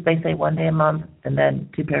 they say 1 day a month, and then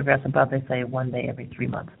 2 paragraphs above they say 1 day every 3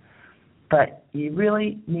 months. But you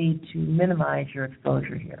really need to minimize your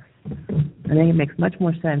exposure here. I think it makes much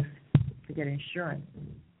more sense to get insurance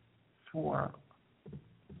for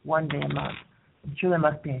 1 day a month. I'm sure there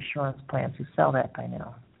must be insurance plans who sell that by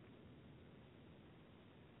now.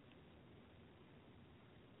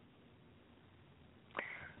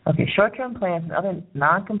 Okay, short-term plans and other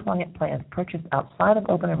non-compliant plans purchased outside of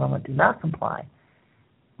open enrollment do not comply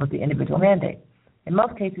with the individual mandate. In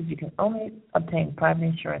most cases, you can only obtain private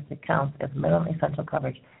insurance that counts as minimum essential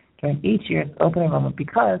coverage during each year's open enrollment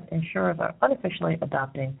because insurers are unofficially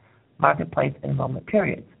adopting marketplace enrollment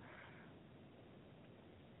periods.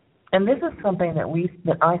 And this is something that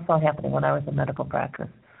I saw happening when I was in medical practice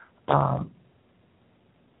and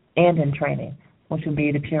in training, which would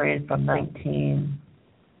be the period from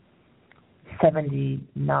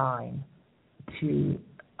 1979 to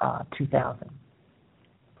 2000,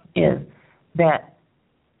 is that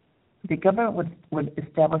the government would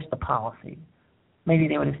establish a policy. Maybe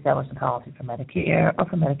they would establish a policy for Medicare or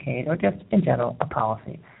for Medicaid or just in general a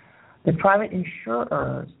policy. The private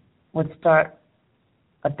insurers would start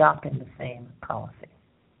adopting the same policy.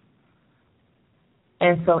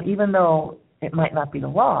 And so even though it might not be the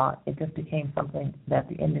law, it just became something that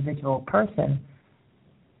the individual person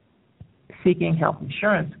seeking health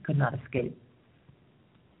insurance could not escape.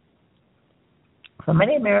 So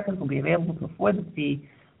many Americans will be able to afford the fee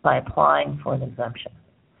by applying for an exemption.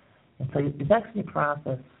 And so it's actually a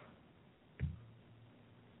process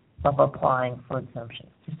of applying for exemptions.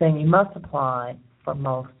 You're saying you must apply for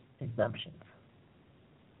most exemptions.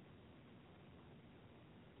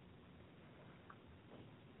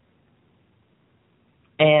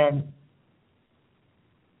 And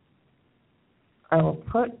I will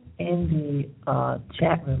put in the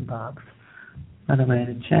chat room box. By the way,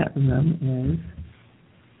 the chat room is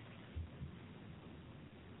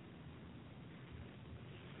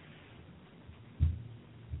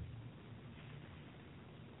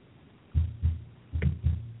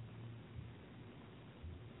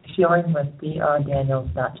sharing with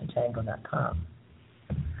drdaniels.chatango.com.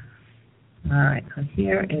 All right, so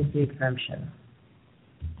here is the exemption.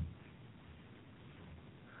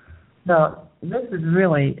 Now, this is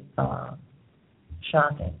really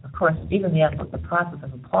shocking. Of course, even the process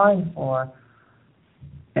of applying for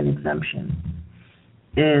an exemption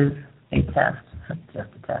is a test, just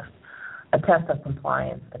a test of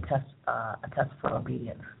compliance, a test for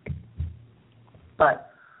obedience. But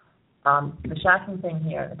the shocking thing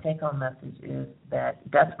here, the take-home message is that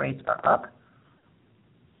death rates are up.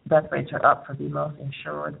 Death rates are up for the most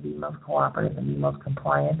insured, the most cooperative, and the most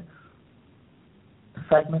compliant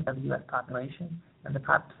segment of the U.S. population, and the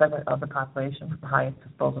segment of the population with the highest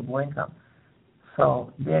disposable income.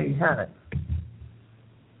 So there you have it.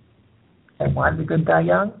 And why do the good die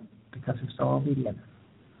young? Because they're so obedient.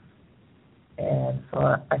 And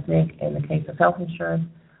so I think in the case of health insurance,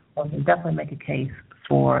 one can definitely make a case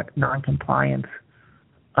for noncompliance.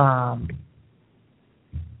 I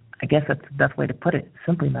guess that's the best way to put it,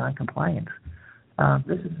 simply noncompliance.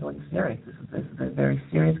 This is really serious. This is a very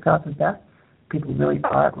serious cause of death. People really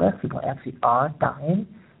are at risk. People actually are dying,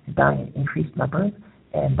 and dying in increased numbers,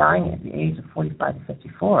 and dying at the age of 45 to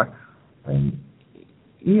 54. I mean,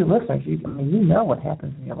 you listeners, you know what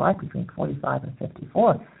happens in your life between 45 and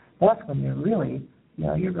 54. That's when you're really,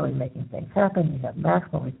 you're really making things happen. You have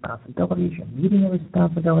maximum responsibilities. You're meeting your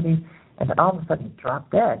responsibilities, and then all of a sudden you drop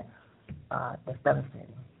dead. That's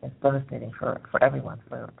devastating. It's devastating for everyone,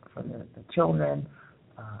 for the children,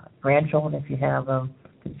 grandchildren if you have them.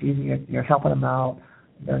 It's easy. You're helping them out.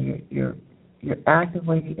 You're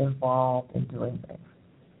actively involved in doing things.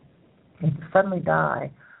 And to suddenly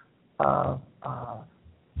die of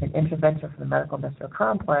an intervention from the medical industrial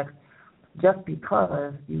complex just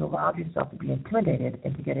because you allowed yourself to be intimidated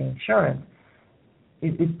into getting insurance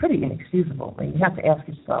is pretty inexcusable. I mean, you have to ask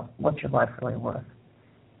yourself, what's your life really worth?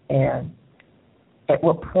 And at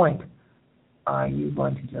what point are you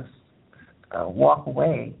going to just walk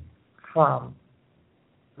away from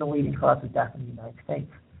the leading cause of death in the United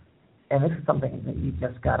States? And this is something that you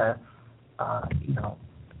just got to,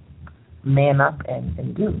 man up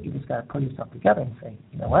and do. You just got to pull yourself together and say,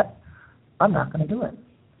 you know what? I'm not going to do it.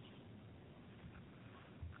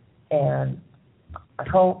 And I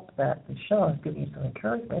hope that the show has given you some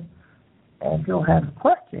encouragement. And if you'll have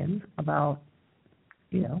questions about,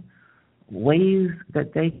 ways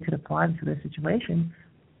that they could apply to their situation,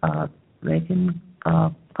 they can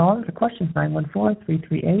call us for questions,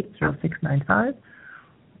 914-338-0695.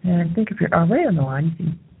 And I think if you're already on the line, you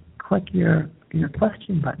can click your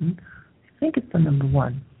question button. I think it's the number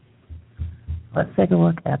 1. Let's take a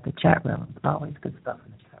look at the chat room. It's always good stuff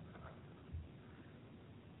in the chat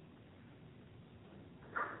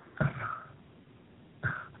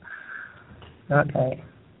room. Okay.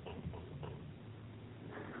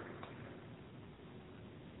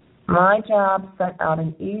 My job sent out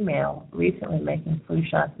an email recently making flu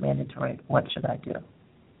shots mandatory. What should I do?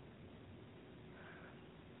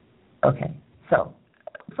 Okay, so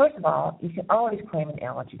first of all, you can always claim an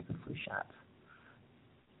allergy to the flu shots.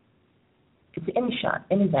 It's any shot,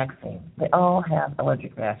 any vaccine. They all have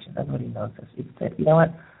allergic reactions. Everybody knows this. You said, you know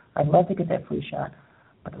what, I'd love to get that flu shot,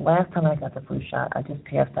 but the last time I got the flu shot, I just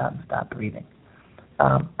passed out and stopped breathing.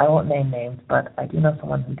 I won't name names, but I do know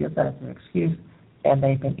someone who gives that as their excuse, and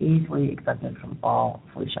they've been easily exempted from all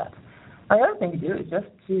flu shots. The other thing to do is just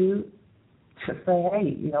to say,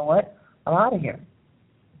 hey, you know what, I'm out of here.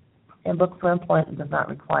 And look for employment that does not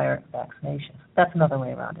require vaccinations. That's another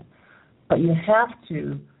way around it. But you have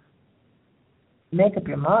to make up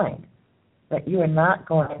your mind that you are not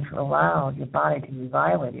going to allow your body to be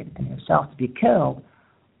violated and yourself to be killed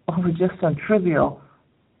over just some trivial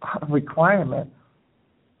requirement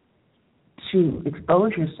to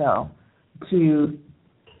expose yourself to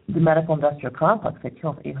the medical industrial complex that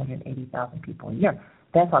kills 880,000 people a year.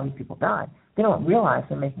 That's how these people die. They don't realize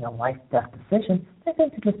they're making a life-death decision. They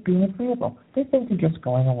think they're just being agreeable. They think they're just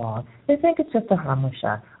going along. They think it's just a harmless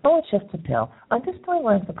shot. Oh, it's just a pill. I'm just doing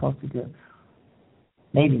what I'm supposed to do.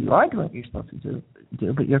 Maybe you are doing what you're supposed to do,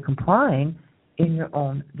 but you're complying in your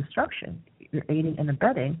own destruction. You're aiding and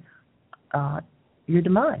abetting your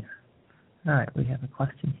demise. All right, we have a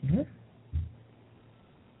question here.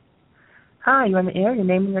 Hi, you're on the air. Your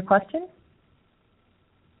name and your question?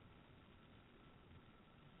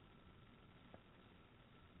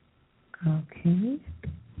 Okay.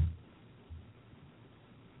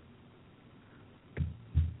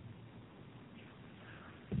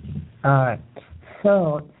 All right.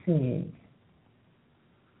 So, let's see.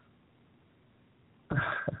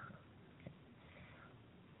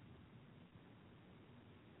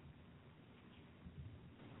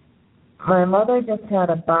 My mother just had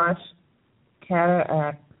a botched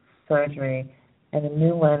cataract surgery, and a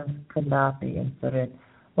new lens could not be inserted.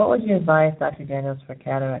 What would you advise, Dr. Daniels, for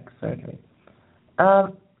cataract surgery?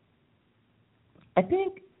 I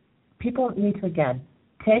think people need to, again,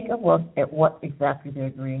 take a look at what exactly they're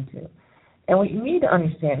agreeing to. And what you need to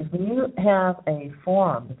understand is when you have a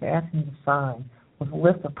form that they're asking you to sign with a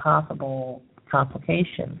list of possible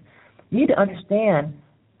complications, you need to understand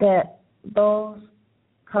that those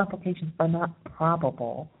complications are not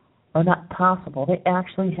probable or not possible. They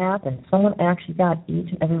actually happen. Someone actually got each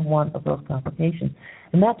and every one of those complications.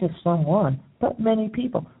 And not just someone, but many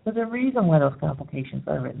people. There's a reason why those complications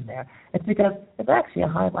are written there. It's because there's actually a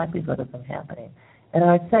high likelihood of them happening. And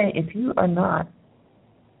I'd say if you are not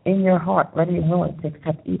in your heart ready and willing to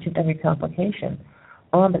accept each and every complication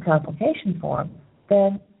on the complication form,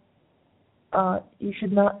 then you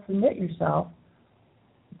should not submit yourself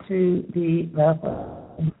to the medical.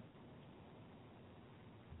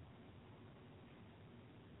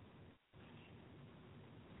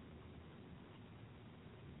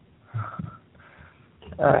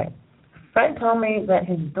 All right. A friend told me that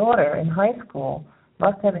his daughter in high school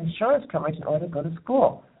must have insurance coverage in order to go to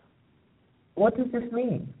school. What does this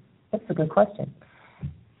mean? That's a good question.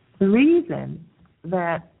 The reason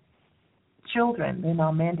that children, they're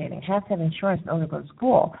now mandating, have to have insurance in order to go to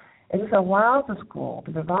school is this allows the school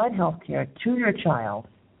to provide health care to your child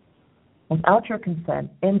without your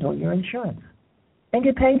consent and or your insurance. and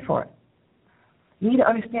get paid for it. You need to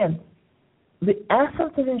understand the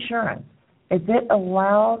essence of insurance is it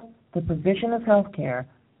allows the provision of health care,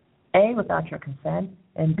 A, without your consent,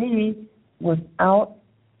 and B, without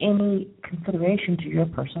any consideration to your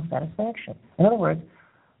personal satisfaction. In other words,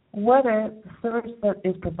 whether the service that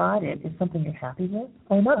is provided is something you're happy with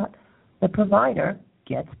or not, the provider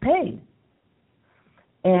gets paid.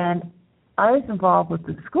 And I was involved with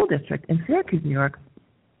the school district in Syracuse, New York,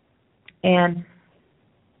 and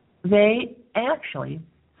they actually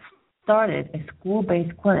started a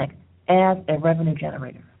school-based clinic as a revenue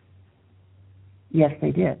generator. Yes,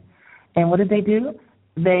 they did. And what did they do?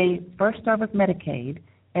 They first started with Medicaid,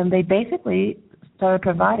 and they basically started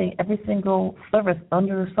providing every single service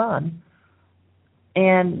under the sun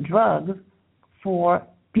and drugs for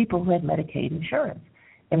people who had Medicaid insurance.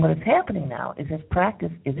 And what is happening now is this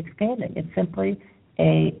practice is expanding. It's simply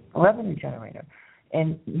a revenue generator.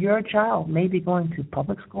 And your child may be going to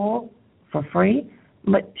public school for free,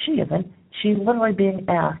 but she isn't. She's literally being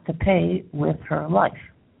asked to pay with her life.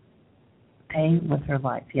 Pay with her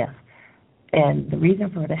life, yes. And the reason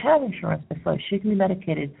for her to have insurance is so she can be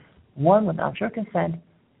medicated, one, without your consent,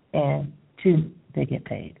 and two, they get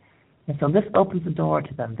paid. And so this opens the door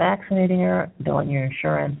to them vaccinating her, doing your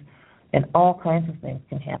insurance, and all kinds of things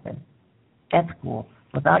can happen at school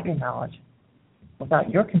without your knowledge, without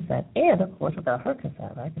your consent, and, of course, without her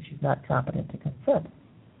consent, right, because she's not competent to consent.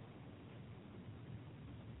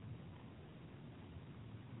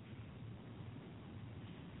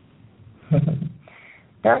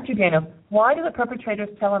 Dr. Daniel, why do the perpetrators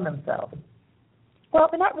tell on themselves? Well,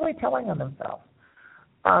 they're not really telling on themselves.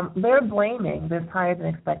 They're blaming this higher than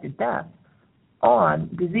expected death on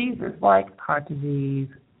diseases like heart disease,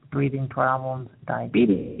 breathing problems,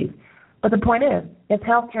 diabetes. But the point is, if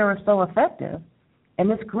healthcare is so effective, and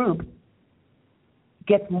this group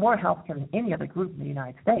gets more healthcare than any other group in the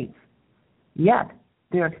United States, yet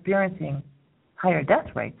they're experiencing higher death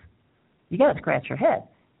rates, you got to scratch your head.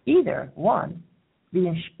 Either, one,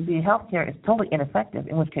 the healthcare is totally ineffective,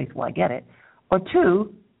 in which case, why get it? Or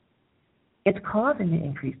two, it's causing the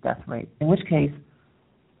increased death rate, in which case,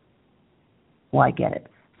 why get it?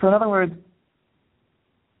 So in other words,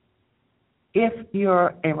 if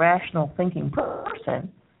you're a rational thinking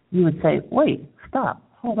person, you would say, wait, stop,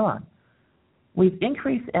 hold on. We've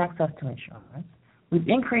increased access to insurance. We've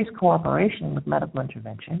increased cooperation with medical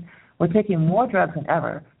intervention. We're taking more drugs than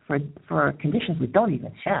ever for conditions we don't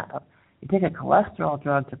even have. You take a cholesterol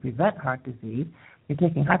drug to prevent heart disease. You're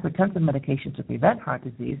taking hypertensive medications to prevent heart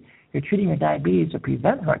disease. You're treating your diabetes to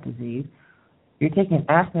prevent heart disease. You're taking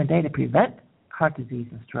aspirin a day to prevent heart disease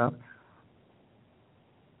and stroke.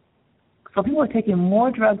 So people are taking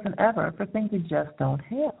more drugs than ever for things they just don't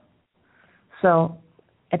have. So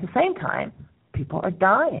at the same time, people are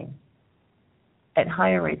dying at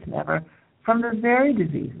higher rates than ever from the very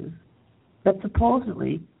diseases that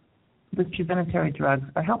supposedly the preventatory drugs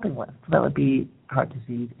are helping with. So that would be heart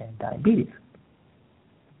disease and diabetes.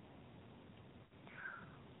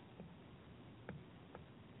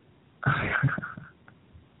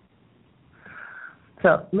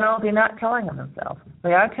 So, no, they're not telling on themselves.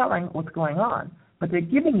 They are telling what's going on, but they're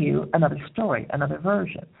giving you another story, another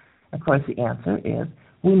version. Of course, the answer is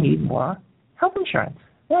we need more health insurance,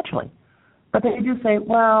 naturally. But they do say,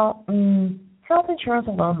 well, health insurance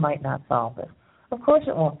alone might not solve this. Of course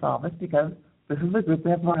it won't solve this because this is a group that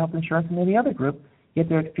has more health insurance than any other group, yet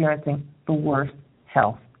they're experiencing the worst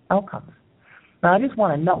health outcomes. Now, I just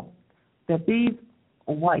want to note that these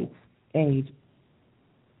whites aged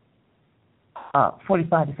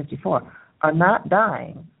 45 to 54 are not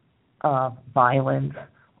dying of violence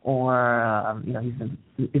or,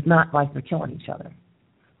 it's not like they're killing each other.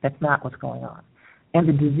 That's not what's going on. And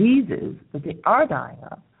the diseases that they are dying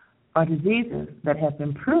of are diseases that have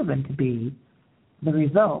been proven to be the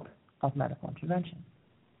result of medical intervention.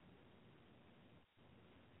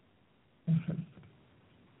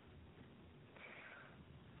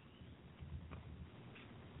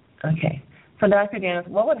 Okay. So, Dr. Dennis,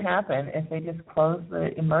 what would happen if they just closed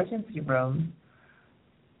the emergency rooms?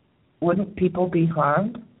 Wouldn't people be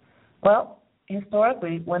harmed? Well,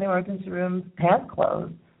 historically, when emergency rooms have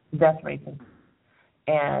closed, death rates increase.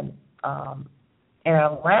 And in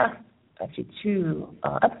our last, actually 2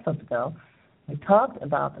 episodes ago, we talked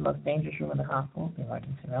about the most dangerous room in the hospital, the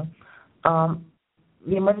emergency room.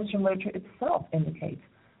 The emergency room literature itself indicates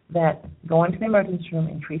that going to the emergency room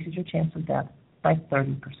increases your chance of death by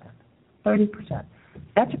 30%. 30%.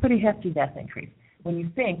 That's a pretty hefty death increase. When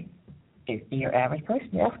you think, if your average person,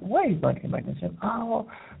 you ask, why are you going to the emergency room? Oh,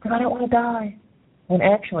 because I don't want to die. When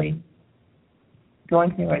actually,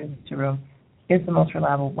 going to the emergency room is the most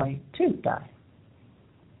reliable way to die.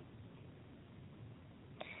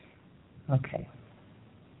 Okay.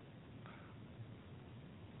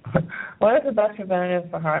 What is the best preventative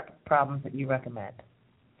for heart problems that you recommend?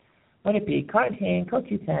 Would it be carnitine,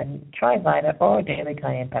 CoQ10, Trivita, or daily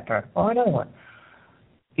cayenne pepper, or another one?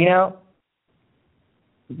 You know,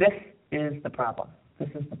 this is the problem.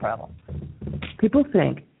 People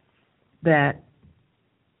think that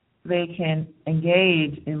they can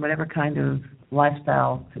engage in whatever kind of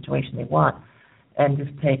lifestyle situation they want and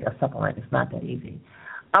just take a supplement. It's not that easy.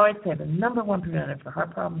 I would say the number one preventative for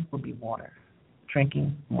heart problems would be water.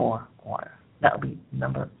 Drinking more water. That would be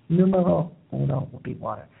numero uno would be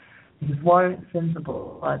water. Because water thins the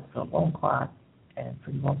blood so it won't clot and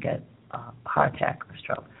so you won't get a heart attack or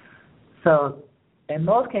stroke. So in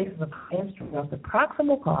most cases of brain stroke, the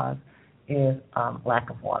proximal cause is lack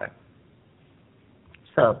of water.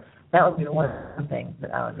 So that would be the one thing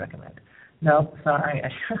that I would recommend. No, sorry, I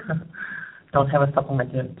don't have a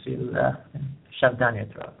supplement to shove down your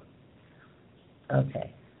throat.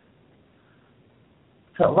 Okay.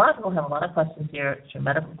 So a lot of people have a lot of questions here, which are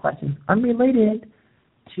medical questions unrelated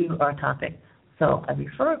to our topic. So I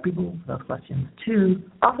refer people for those questions to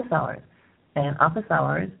office hours. And office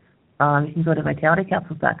hours, you can go to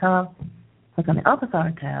vitalitycapsules.com, click on the office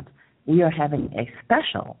hour tab. We are having a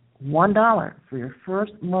special $1 for your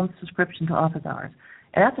first month subscription to office hours.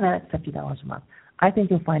 And after that, it's $50 a month. I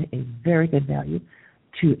think you'll find a very good value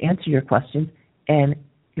to answer your questions and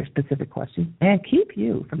your specific questions and keep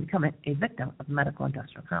you from becoming a victim of the medical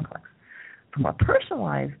industrial complex. For more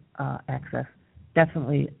personalized access,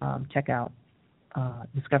 definitely check out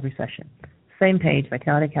Discovery Session. Same page,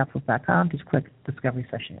 vitalitycapsules.com. Just click Discovery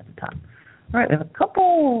Session at the top. All right, we have a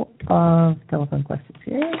couple of telephone questions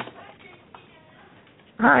here.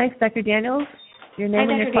 Hi, Dr. Daniels. Your name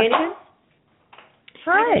and your question?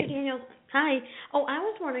 Hi. Dr. Daniels. Hi. Oh, I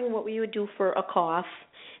was wondering what we would do for a cough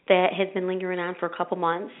that has been lingering on for a couple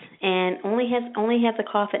months and only has a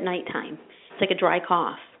cough at nighttime. It's like a dry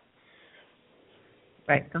cough.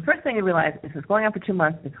 Right. So the first thing you realize is it's going on for 2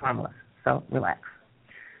 months. It's harmless. So relax.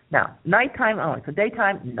 Now, nighttime only. So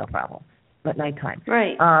daytime, no problem. But nighttime.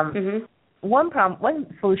 Right. One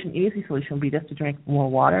solution, easy solution, would be just to drink more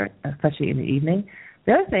water, especially in the evening.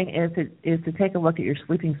 The other thing is to take a look at your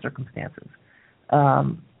sleeping circumstances.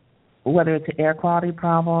 Whether it's an air quality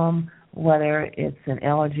problem, whether it's an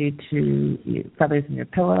allergy to feathers in your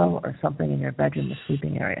pillow or something in your bedroom, the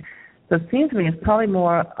sleeping area. So it seems to me it's probably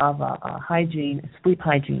more of a sleep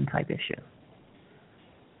hygiene type issue.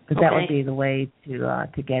 But that would be the way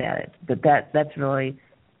to get at it. But that's really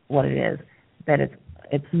what it is. That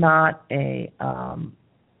it's not a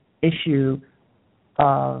issue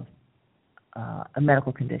of a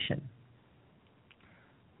medical condition.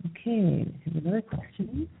 Okay, here's another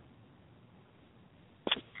question.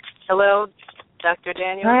 Hello, Dr.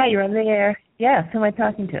 Daniel. Hi, you're on the air. Yes, who am I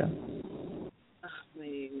talking to? My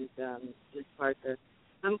name is Ms. Parker.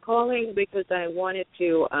 I'm calling because I wanted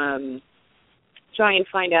to try and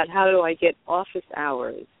find out how do I get office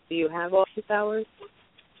hours. Do you have office hours?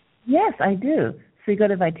 Yes, I do. So you go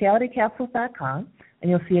to vitalitycapsules.com, and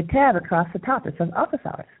you'll see a tab across the top that says office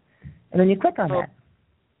hours. And then you click on that.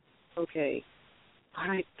 Okay. All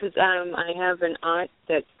right, because I have an aunt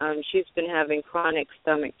that she's been having chronic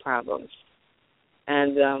stomach problems,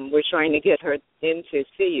 and we're trying to get her in to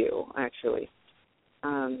see you, actually.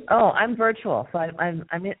 I'm virtual, so I'm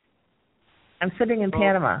sitting in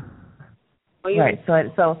Panama. Oh, right.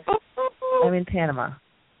 So I'm in Panama.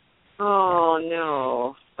 Oh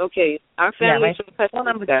no. Okay, our family's from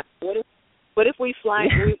Panama. What if we fly?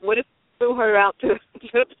 What if we flew her out to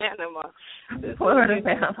Panama?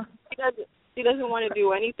 She doesn't want to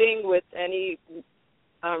do anything with any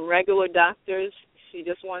regular doctors. She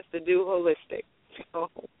just wants to do holistic. So,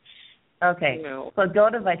 okay. So go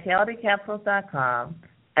to vitalitycapsules.com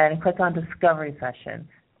and click on Discovery Session.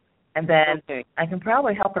 And then I can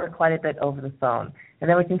probably help her quite a bit over the phone. And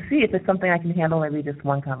then we can see if it's something I can handle, maybe just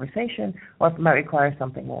one conversation, or if it might require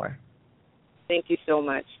something more. Thank you so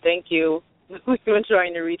much. Thank you. We've been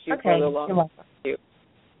trying to reach you for a long time. Thank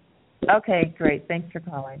you. Okay, great. Thanks for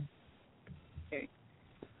calling.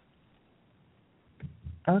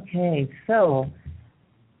 Okay, so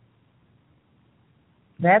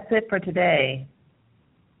that's it for today.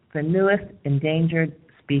 The newest endangered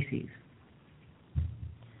species.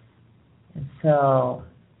 And so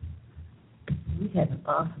we have an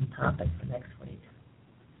awesome topic for next week.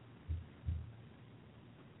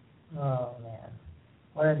 Oh, man.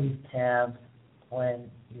 What are these tabs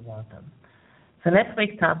when you want them? So next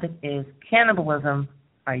week's topic is cannibalism.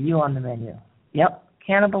 Are you on the menu? Yep,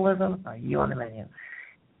 cannibalism. Are you on the menu?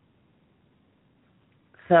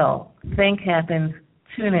 So think happens.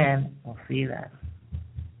 Tune in. We'll see you then.